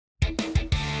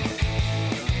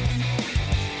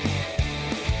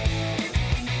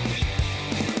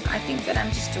but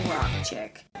I'm just a rock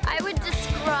chick. I would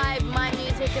describe my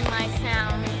music and my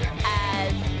sound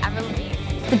as Avril Lavigne.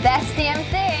 It's the best damn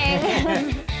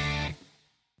thing.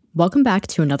 Welcome back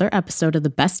to another episode of the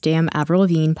Best Damn Avril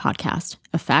Lavigne podcast,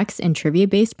 a facts and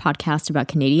trivia-based podcast about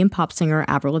Canadian pop singer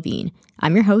Avril Lavigne.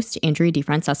 I'm your host, Andrea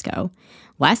DiFrancesco.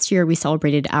 Last year, we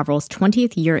celebrated Avril's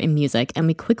 20th year in music, and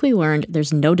we quickly learned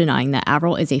there's no denying that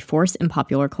Avril is a force in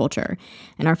popular culture.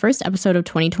 In our first episode of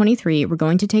 2023, we're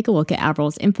going to take a look at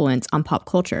Avril's influence on pop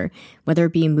culture, whether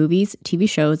it be in movies, TV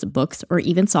shows, books, or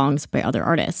even songs by other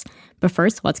artists. But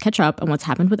first, let's catch up on what's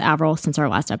happened with Avril since our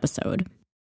last episode.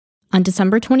 On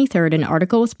December 23rd, an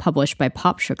article was published by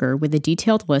Pop Sugar with a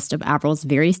detailed list of Avril's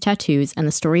various tattoos and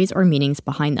the stories or meanings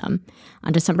behind them.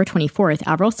 On December 24th,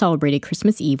 Avril celebrated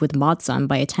Christmas Eve with Maud's son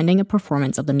by attending a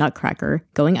performance of the Nutcracker,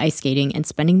 going ice skating, and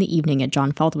spending the evening at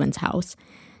John Feldman's house.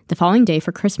 The following day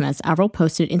for Christmas, Avril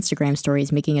posted Instagram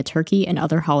stories making a turkey and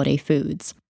other holiday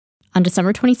foods. On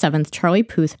December 27th, Charlie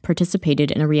Puth participated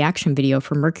in a reaction video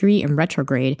for Mercury in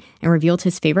Retrograde and revealed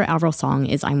his favorite Avril song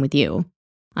is I'm With You.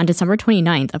 On December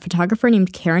 29th, a photographer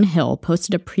named Karen Hill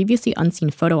posted a previously unseen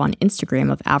photo on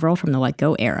Instagram of Avril from the Let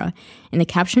Go era. In the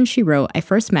caption she wrote, "I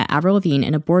first met Avril Lavigne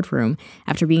in a boardroom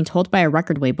after being told by a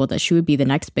record label that she would be the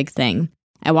next big thing.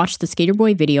 I watched the Skater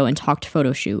Boy video and talked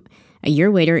photo shoot. A year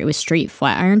later, it was straight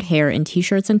flat-ironed hair and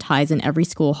t-shirts and ties in every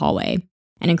school hallway.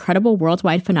 An incredible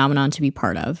worldwide phenomenon to be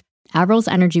part of. Avril's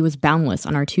energy was boundless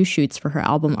on our two shoots for her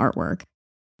album artwork."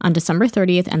 On December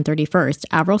 30th and 31st,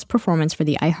 Avril's performance for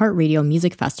the iHeartRadio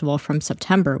Music Festival from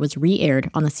September was re-aired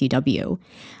on the CW.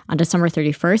 On December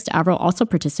 31st, Avril also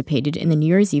participated in the New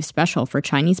Year's Eve special for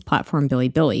Chinese platform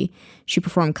Bilibili. She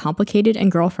performed Complicated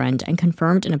and Girlfriend and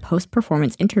confirmed in a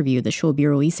post-performance interview that she will be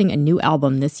releasing a new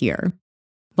album this year.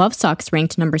 Love Sucks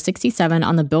ranked number 67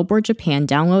 on the Billboard Japan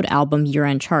Download Album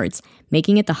year-end charts,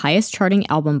 making it the highest charting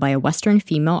album by a Western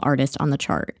female artist on the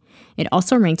chart. It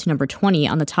also ranked number 20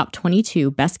 on the top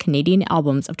 22 Best Canadian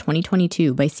Albums of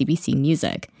 2022 by CBC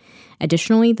Music.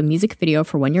 Additionally, the music video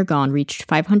for When You're Gone reached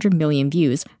 500 million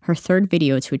views, her third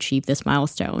video to achieve this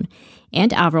milestone.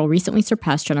 And Avril recently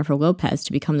surpassed Jennifer Lopez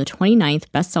to become the 29th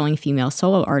best-selling female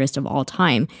solo artist of all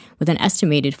time, with an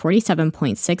estimated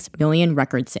 47.6 million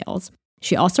record sales.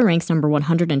 She also ranks number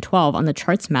 112 on the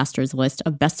Charts Masters list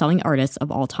of best-selling artists of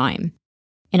all time.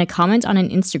 In a comment on an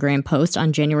Instagram post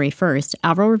on January 1st,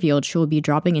 Avril revealed she will be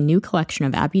dropping a new collection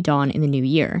of Abbey Dawn in the new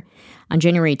year. On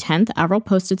January 10th, Avril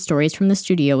posted stories from the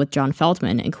studio with John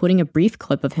Feldman, including a brief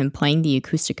clip of him playing the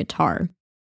acoustic guitar.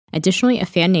 Additionally, a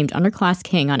fan named Underclass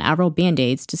King on Avril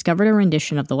Band-Aids discovered a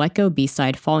rendition of the Let Go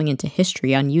B-side Falling Into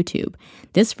History on YouTube.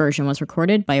 This version was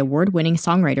recorded by award-winning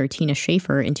songwriter Tina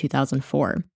Schafer in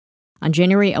 2004. On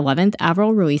January 11th,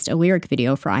 Avril released a lyric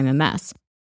video for I'm a Mess.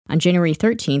 On January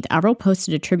 13th, Avril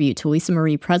posted a tribute to Lisa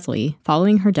Marie Presley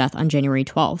following her death on January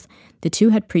 12th. The two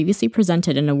had previously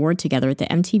presented an award together at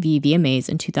the MTV VMAs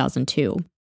in 2002.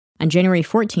 On January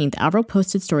 14th, Avril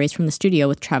posted stories from the studio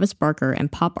with Travis Barker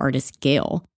and pop artist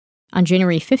Gayle. On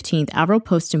January 15th, Avril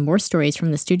posted more stories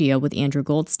from the studio with Andrew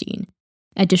Goldstein.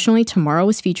 Additionally, Tomorrow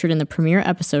was featured in the premiere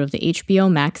episode of the HBO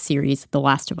Max series The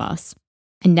Last of Us.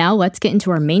 And now let's get into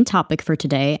our main topic for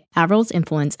today, Avril's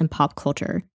influence in pop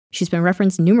culture. She's been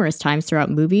referenced numerous times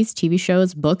throughout movies, TV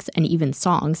shows, books, and even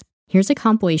songs. Here's a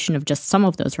compilation of just some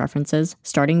of those references,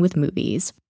 starting with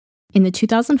movies. In the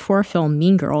 2004 film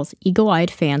Mean Girls, eagle-eyed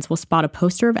fans will spot a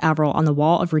poster of Avril on the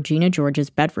wall of Regina George's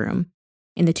bedroom.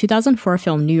 In the 2004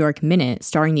 film New York Minute,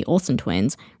 starring the Olsen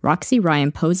twins, Roxy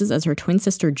Ryan poses as her twin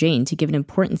sister Jane to give an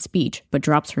important speech, but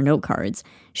drops her note cards.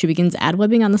 She begins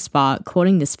ad-libbing on the spot,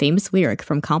 quoting this famous lyric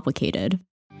from Complicated.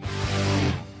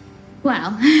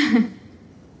 Well,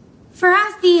 for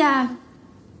as the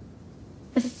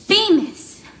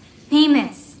famous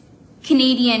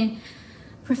Canadian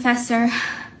professor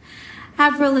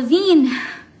Avril Lavigne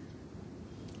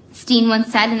Steen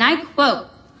once said, and I quote,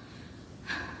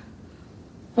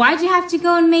 "Why'd you have to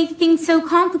go and make things so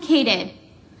complicated?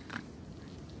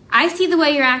 I see the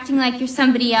way you're acting like you're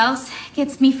somebody else. It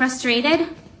gets me frustrated.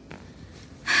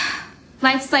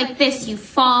 Life's like this. You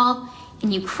fall,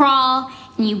 and you crawl,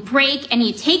 and you break, and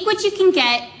you take what you can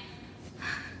get.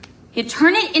 You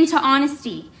turn it into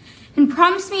honesty, and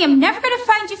promise me I'm never going to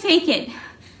find you fake it.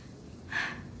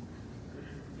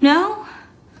 No.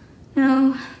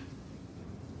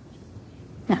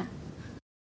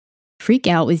 Freak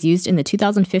Out was used in the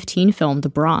 2015 film The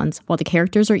Bronze, while the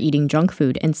characters are eating junk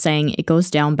food and saying it goes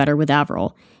down better with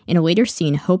Avril. In a later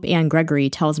scene, Hope Ann Gregory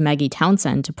tells Maggie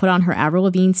Townsend to put on her Avril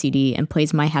Lavigne CD and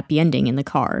plays My Happy Ending in the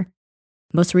car.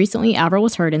 Most recently, Avril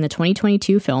was heard in the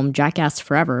 2022 film Jackass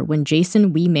Forever when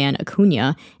Jason Wee Man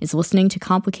Acuna is listening to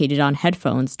Complicated on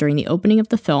headphones during the opening of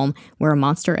the film where a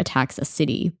monster attacks a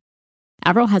city.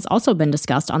 Avril has also been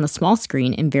discussed on the small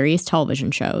screen in various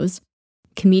television shows.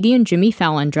 Comedian Jimmy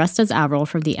Fallon dressed as Avril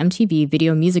from the MTV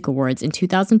Video Music Awards in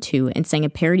 2002 and sang a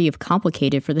parody of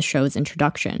Complicated for the show's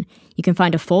introduction. You can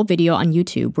find a full video on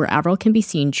YouTube where Avril can be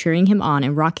seen cheering him on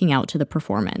and rocking out to the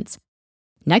performance.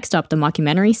 Next up, the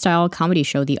mockumentary-style comedy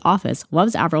show The Office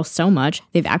loves Avril so much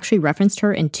they've actually referenced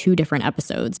her in 2 different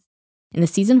episodes. In the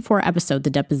Season 4 episode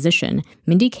The Deposition,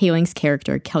 Mindy Kaling's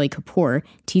character Kelly Kapoor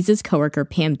teases coworker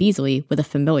Pam Beasley with a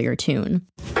familiar tune.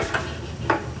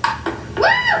 Woo!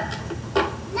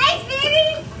 Nice,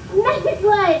 baby! Nice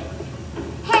one!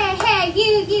 Hey,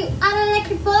 you, I don't like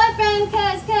your boyfriend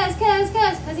cause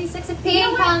he sucks at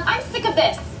ping pong. I'm sick of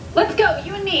this. Let's go,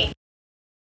 you and me.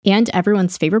 And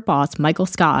everyone's favorite boss, Michael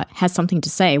Scott, has something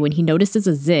to say when he notices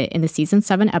a zit in the Season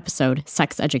 7 episode,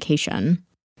 Sex Education.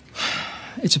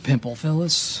 It's a pimple,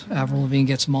 Phyllis. Avril Lavigne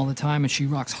gets them all the time, and she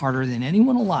rocks harder than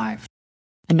anyone alive.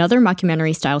 Another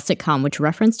mockumentary-style sitcom which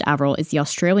referenced Avril is the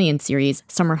Australian series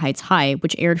Summer Heights High,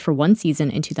 which aired for 1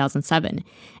 season in 2007.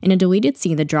 In a deleted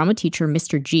scene, the drama teacher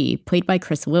Mr. G, played by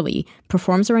Chris Lilly,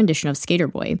 performs a rendition of Skater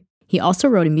Boy. He also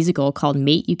wrote a musical called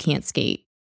Mate, You Can't Skate.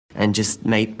 And just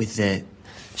mate with the...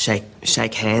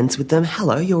 Shake hands with them.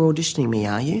 Hello, you're auditioning me,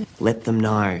 are you? Let them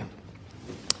know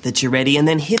that you're ready and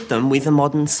then hit them with a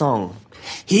modern song.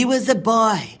 He was a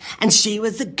boy and she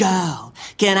was a girl.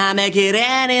 Can I make it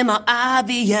any more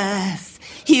obvious?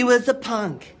 He was a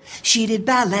punk. She did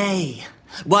ballet.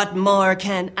 What more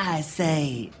can I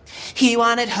say? He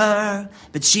wanted her,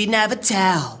 but she'd never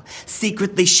tell.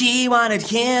 Secretly, she wanted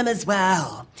him as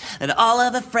well. And all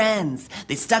of her friends,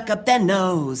 they stuck up their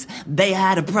nose. They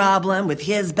had a problem with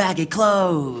his baggy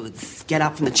clothes. Get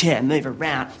up from the chair, move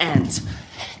around, and...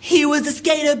 He was a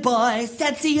skater boy,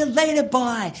 said see you later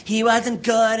boy. He wasn't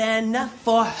good enough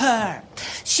for her.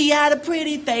 She had a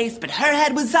pretty face, but her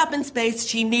head was up in space.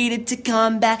 She needed to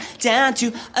come back down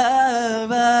to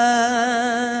earth.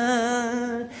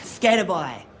 Skater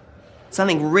boy.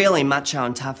 Something really macho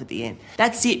and tough at the end.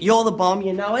 That's it, you're the bomb,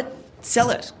 you know it? Sell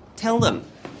it. Tell them.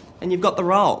 And you've got the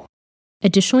role.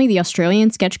 Additionally, the Australian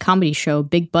sketch comedy show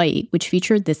Big Bite, which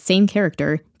featured this same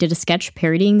character, did a sketch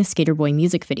parodying the Skater Boy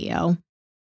music video.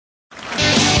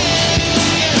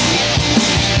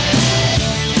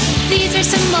 These are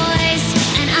some boys,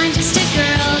 and I'm just a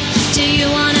girl. Do you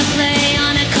wanna play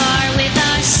on a car with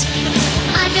us?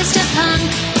 I'm just a punk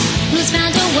who's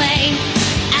found a way.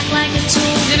 Act like a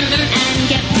tool and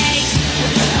get paid.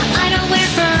 I don't wear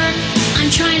fur,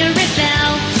 I'm trying to rebel,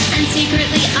 and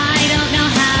secretly I don't know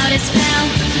how to spell.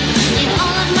 In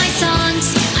all of my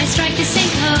songs, I strike the same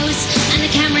pose, and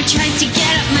the camera tries to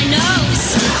get up my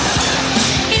nose.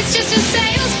 It's just a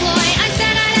sales ploy. I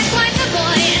said I'd act like a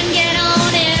boy and get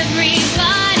on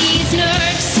everybody's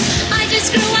nerves. I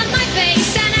just screw up my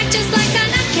face and act just like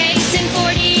a nutcase. In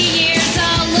 40 years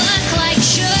I'll look like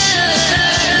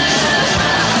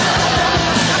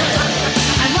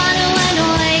I want to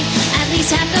annoy at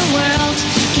least half the world.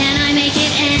 Can I make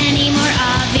it any more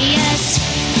obvious?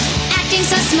 Acting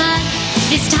so smug,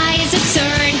 this tie is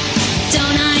absurd.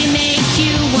 Don't I make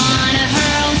you wanna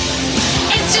hurl?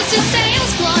 It's just a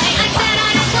sales ploy. I said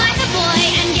I'd act like a boy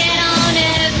and get on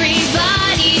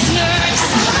everybody's nerves.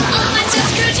 All my stuff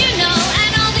screwed, you know,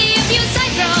 and all the abuse I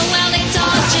throw, well, it's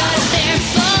all just there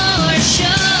for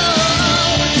show.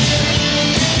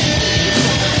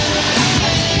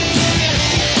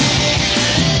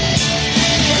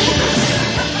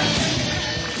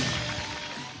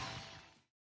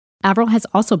 Avril has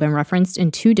also been referenced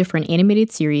in 2 different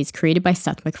animated series created by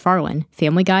Seth MacFarlane,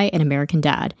 Family Guy and American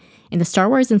Dad. In the Star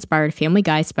Wars-inspired Family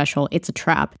Guy special It's a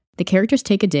Trap, the characters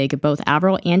take a dig at both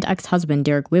Avril and ex-husband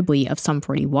Derek Whibley of Sum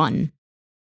 41.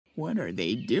 What are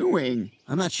they doing?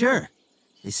 I'm not sure.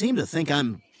 They seem to think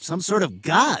I'm some sort of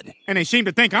god. And they seem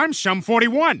to think I'm Sum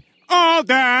 41. All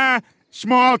the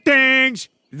small things.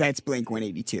 That's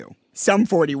Blink-182. Sum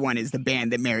 41 is the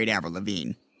band that married Avril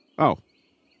Lavigne. Oh.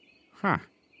 Huh.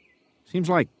 Seems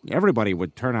like everybody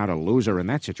would turn out a loser in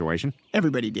that situation.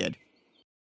 Everybody did.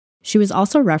 She was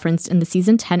also referenced in the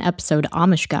season 10 episode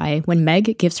Amish Guy when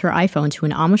Meg gives her iPhone to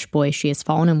an Amish boy she has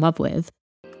fallen in love with.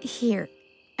 Here,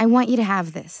 I want you to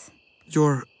have this.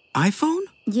 Your iPhone?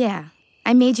 Yeah,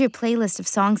 I made you a playlist of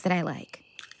songs that I like.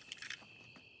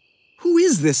 Who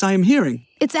is this I am hearing?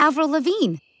 It's Avril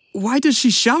Lavigne. Why does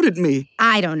she shout at me?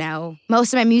 I don't know.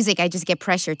 Most of my music I just get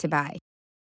pressured to buy.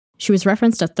 She was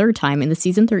referenced a third time in the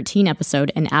season 13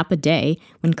 episode An App a Day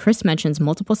when Chris mentions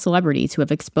multiple celebrities who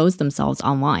have exposed themselves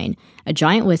online. A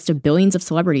giant list of billions of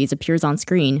celebrities appears on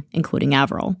screen, including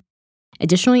Avril.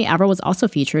 Additionally, Avril was also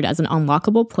featured as an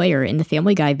unlockable player in the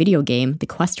Family Guy video game The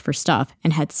Quest for Stuff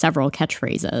and had several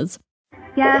catchphrases.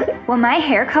 Yeah, well, my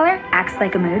hair color acts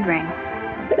like a mood ring.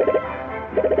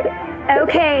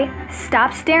 Okay,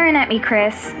 stop staring at me,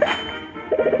 Chris.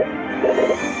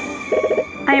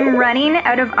 I'm running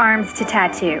out of arms to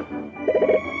tattoo.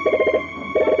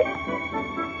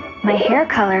 My hair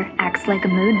color acts like a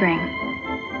mood ring.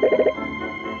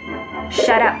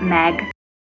 Shut up, Meg.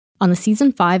 On the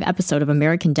season 5 episode of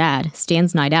American Dad,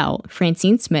 Stan's Night Out,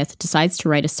 Francine Smith decides to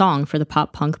write a song for the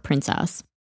pop-punk princess.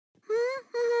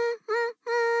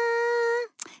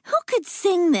 Who could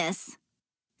sing this?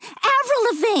 Avril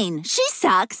Lavigne. She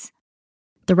sucks.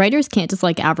 The writers can't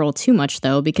dislike Avril too much,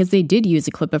 though, because they did use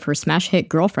a clip of her smash hit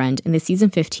Girlfriend in the season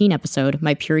 15 episode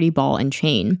My Purity Ball and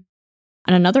Chain.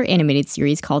 On another animated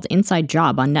series called Inside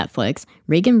Job on Netflix,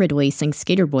 Reagan Ridley sings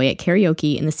Skater Boy at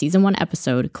karaoke in the season 1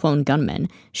 episode Clone Gunman.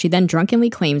 She then drunkenly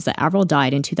claims that Avril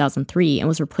died in 2003 and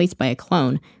was replaced by a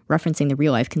clone, referencing the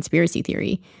real-life conspiracy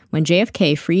theory. When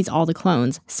JFK frees all the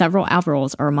clones, several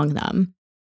Avrils are among them.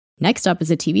 Next up is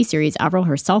a TV series Avril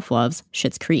herself loves,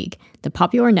 Schitt's Creek. The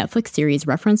popular Netflix series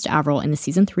referenced Avril in the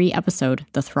season 3 episode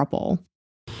The Throuple.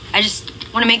 I just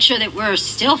want to make sure that we're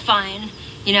still fine,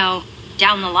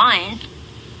 down the line.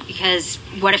 Because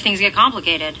what if things get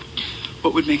complicated?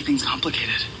 What would make things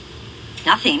complicated?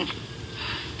 Nothing.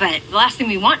 But the last thing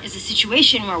we want is a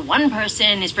situation where one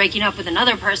person is breaking up with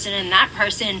another person and that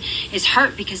person is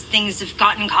hurt because things have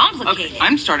gotten complicated. Okay,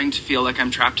 I'm starting to feel like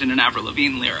I'm trapped in an Avril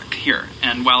Lavigne lyric here.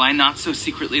 And while I not so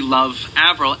secretly love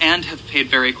Avril and have paid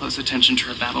very close attention to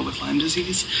her battle with Lyme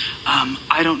disease,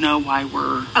 I don't know why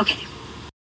we're... Okay.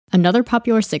 Another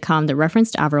popular sitcom that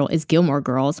referenced Avril is Gilmore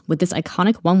Girls, with this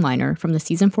iconic one-liner from the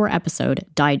season 4 episode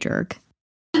Die Jerk.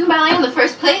 Ballet in the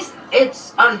first place,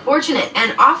 it's unfortunate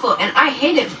and awful, and I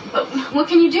hate it. But what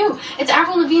can you do? It's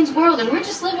Avril Lavigne's world, and we're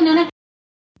just living in it.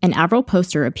 An Avril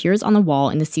poster appears on the wall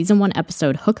in the season 1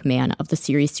 episode Hook Man of the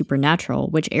series Supernatural,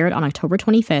 which aired on October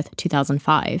 25th,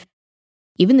 2005.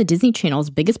 Even the Disney Channel's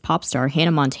biggest pop star,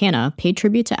 Hannah Montana, paid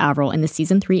tribute to Avril in the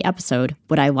season 3 episode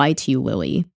Would I Lie to You,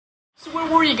 Lily? So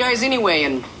where were you guys anyway,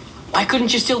 and why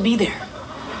couldn't you still be there?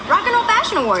 Rock and Roll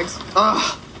Fashion Awards.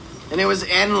 Ugh, and it was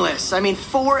endless.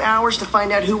 4 hours to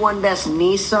find out who won best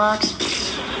knee socks.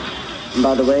 And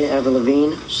by the way, Avril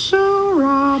Lavigne, so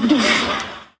robbed.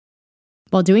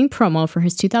 While doing promo for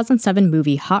his 2007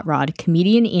 movie Hot Rod,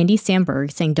 comedian Andy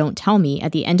Samberg sang Don't Tell Me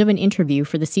at the end of an interview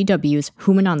for the CW's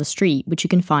Human on the Street, which you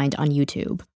can find on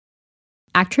YouTube.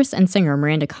 Actress and singer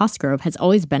Miranda Cosgrove has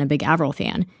always been a big Avril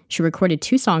fan. She recorded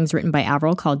 2 songs written by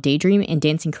Avril called Daydream and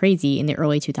Dancing Crazy in the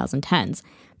early 2010s.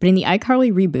 But in the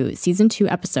iCarly reboot, season 2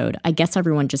 episode, I Guess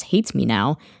Everyone Just Hates Me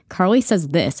Now, Carly says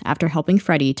this after helping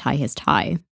Freddie tie his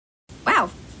tie. Wow,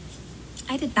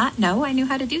 I did not know I knew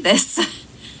how to do this.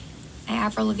 My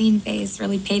Avril Lavigne phase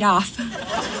really paid off.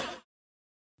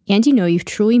 And you know you've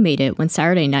truly made it when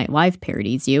Saturday Night Live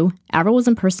parodies you. Avril was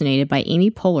impersonated by Amy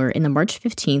Poehler in the March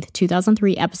 15th,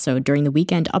 2003 episode during the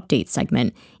Weekend Update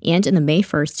segment, and in the May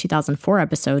 1st, 2004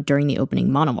 episode during the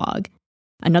opening monologue.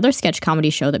 Another sketch comedy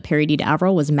show that parodied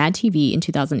Avril was Mad TV in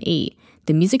 2008.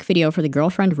 The music video for the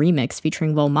Girlfriend remix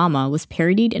featuring Lil Mama was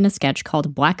parodied in a sketch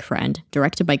called Black Friend,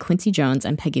 directed by Quincy Jones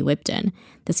and Peggy Lipton.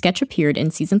 The sketch appeared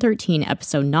in season 13,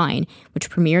 episode 9,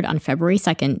 which premiered on February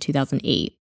 2nd,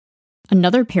 2008.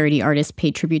 Another parody artist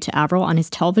paid tribute to Avril on his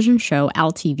television show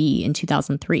Al TV in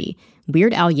 2003.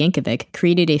 Weird Al Yankovic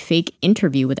created a fake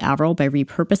interview with Avril by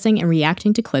repurposing and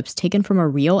reacting to clips taken from a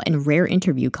real and rare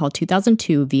interview called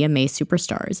 2002 VMA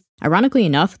Superstars. Ironically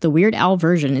enough, the Weird Al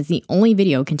version is the only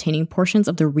video containing portions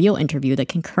of the real interview that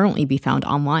can currently be found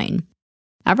online.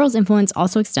 Avril's influence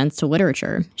also extends to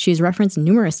literature. She is referenced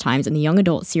numerous times in the young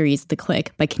adult series The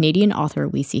Click by Canadian author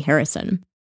Lacey Harrison.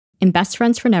 In Best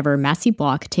Friends for Never, Massey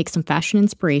Block takes some fashion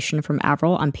inspiration from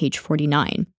Avril on page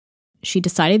 49. She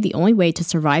decided the only way to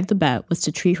survive the bet was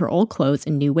to treat her old clothes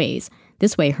in new ways.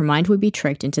 This way, her mind would be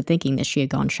tricked into thinking that she had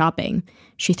gone shopping.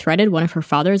 She threaded one of her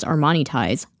father's Armani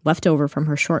ties, left over from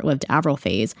her short-lived Avril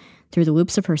phase, through the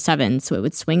loops of her 7s so it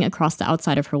would swing across the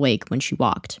outside of her lake when she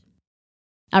walked.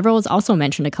 Avril is also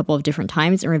mentioned a couple of different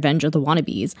times in Revenge of the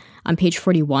Wannabes. On page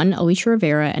 41, Alicia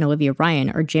Rivera and Olivia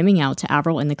Ryan are jamming out to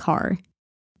Avril in the car.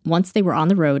 Once they were on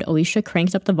the road, Alicia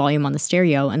cranked up the volume on the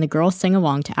stereo and the girls sang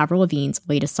along to Avril Lavigne's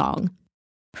latest song.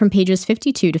 From pages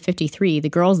 52 to 53, the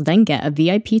girls then get a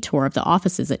VIP tour of the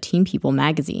offices at Teen People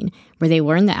magazine, where they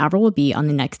learn that Avril will be on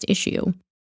the next issue.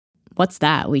 What's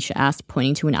that? Alicia asked,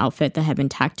 pointing to an outfit that had been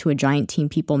tacked to a giant Teen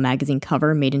People magazine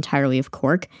cover made entirely of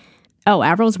cork. Oh,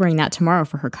 Avril's wearing that tomorrow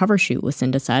for her cover shoot,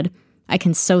 Lucinda said. I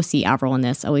can so see Avril in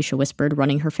this, Alicia whispered,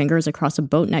 running her fingers across a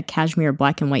boat neck cashmere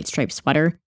black and white striped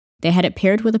sweater. They had it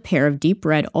paired with a pair of deep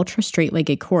red, ultra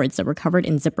straight-legged cords that were covered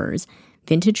in zippers.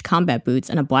 Vintage combat boots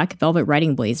and a black velvet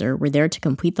riding blazer were there to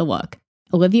complete the look.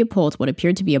 Olivia pulled what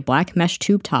appeared to be a black mesh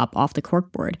tube top off the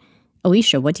corkboard.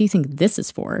 Alicia, what do you think this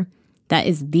is for? That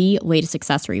is the latest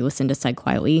accessory, Lucinda said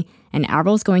quietly, and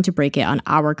Avril's going to break it on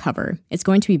our cover. It's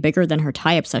going to be bigger than her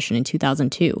tie-up session in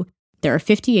 2002. There are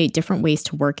 58 different ways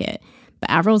to work it, but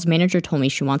Avril's manager told me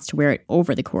she wants to wear it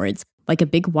over the cords, like a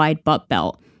big wide butt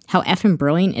belt. How effing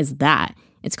brilliant is that?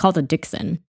 It's called a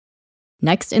Dixon.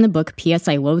 Next in the book P.S.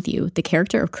 I Loathe You, the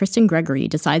character of Kristen Gregory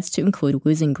decides to include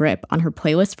Losing Grip on her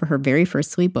playlist for her very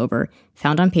first sleepover,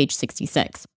 found on page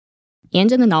 66.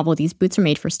 And in the novel These Boots Are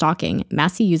Made for Stalking,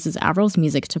 Massey uses Avril's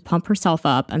music to pump herself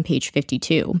up on page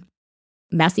 52.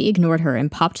 Massey ignored her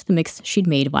and popped the mix she'd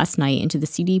made last night into the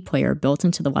CD player built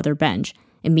into the leather bench.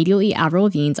 Immediately, Avril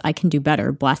Lavigne's I Can Do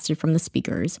Better blasted from the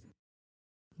speakers.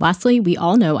 Lastly, we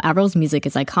all know Avril's music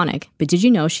is iconic, but did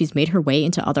you know she's made her way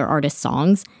into other artists'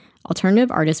 songs?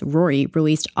 Alternative artist Rory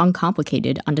released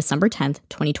Uncomplicated on December 10th,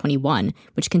 2021,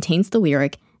 which contains the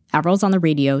lyric, Avril's on the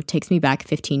radio takes me back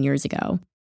 15 years ago.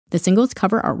 The single's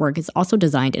cover artwork is also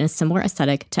designed in a similar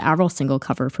aesthetic to Avril's single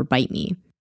cover for Bite Me.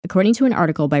 According to an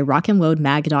article by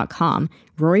rockandloadmag.com,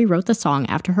 Rory wrote the song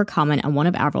after her comment on one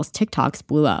of Avril's TikToks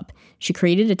blew up. She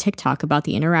created a TikTok about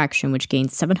the interaction which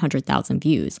gained 700,000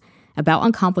 views. About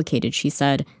Uncomplicated, she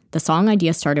said, the song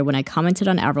idea started when I commented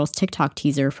on Avril's TikTok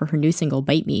teaser for her new single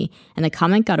Bite Me, and the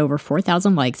comment got over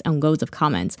 4,000 likes and loads of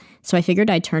comments, so I figured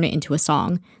I'd turn it into a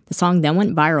song. The song then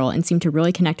went viral and seemed to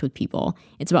really connect with people.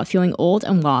 It's about feeling old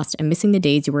and lost and missing the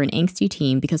days you were an angsty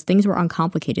teen because things were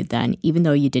uncomplicated then, even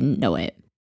though you didn't know it.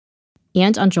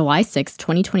 And on July 6,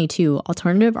 2022,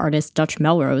 alternative artist Dutch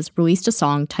Melrose released a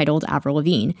song titled Avril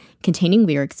Lavigne, containing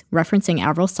lyrics referencing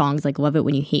Avril's songs like Love It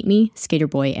When You Hate Me, Skater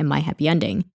Boy, and My Happy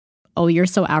Ending. Oh, you're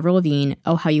so Avril Lavigne,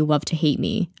 oh how you love to hate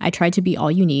me. I tried to be all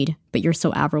you need, but you're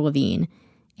so Avril Lavigne.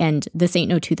 And This Ain't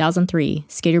No 2003,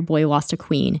 Skater Boy Lost a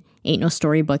Queen, Ain't No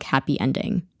Storybook Happy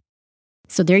Ending.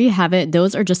 So there you have it.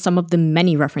 Those are just some of the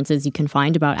many references you can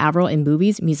find about Avril in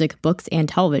movies, music, books, and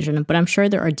television, but I'm sure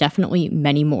there are definitely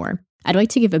many more. I'd like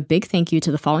to give a big thank you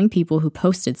to the following people who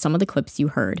posted some of the clips you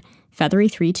heard.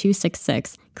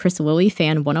 Feathery3266, Chris Lilly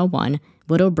Fan 101,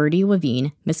 Widow Birdie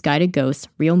Levine, Misguided Ghosts,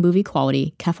 Real Movie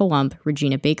Quality, Kefalump,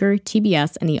 Regina Baker,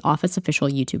 TBS, and the Office official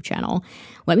YouTube channel.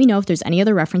 Let me know if there's any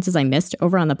other references I missed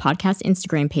over on the podcast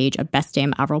Instagram page at Best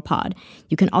Damn Avril Pod.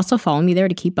 You can also follow me there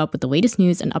to keep up with the latest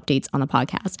news and updates on the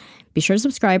podcast. Be sure to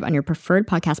subscribe on your preferred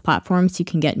podcast platform so you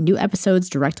can get new episodes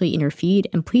directly in your feed,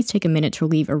 and please take a minute to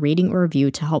leave a rating or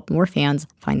review to help more fans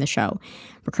find the show.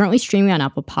 We're currently streaming on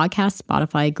Apple Podcasts,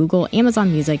 Spotify, Google,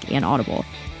 Amazon Music, and Audible.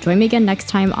 Join me again next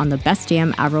time on the Best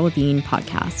Damn Avril Lavigne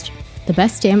podcast. The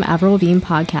Best Damn Avril Lavigne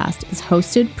podcast is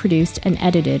hosted, produced, and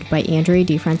edited by Andrea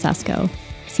DiFrancesco.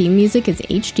 Theme music is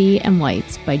HD and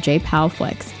Lights by J. Powell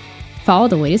Flicks. Follow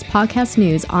the latest podcast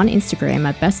news on Instagram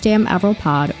at Best Damn Avril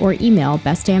Pod or email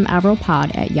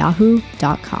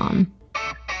bestdamnavrilpod@yahoo.com.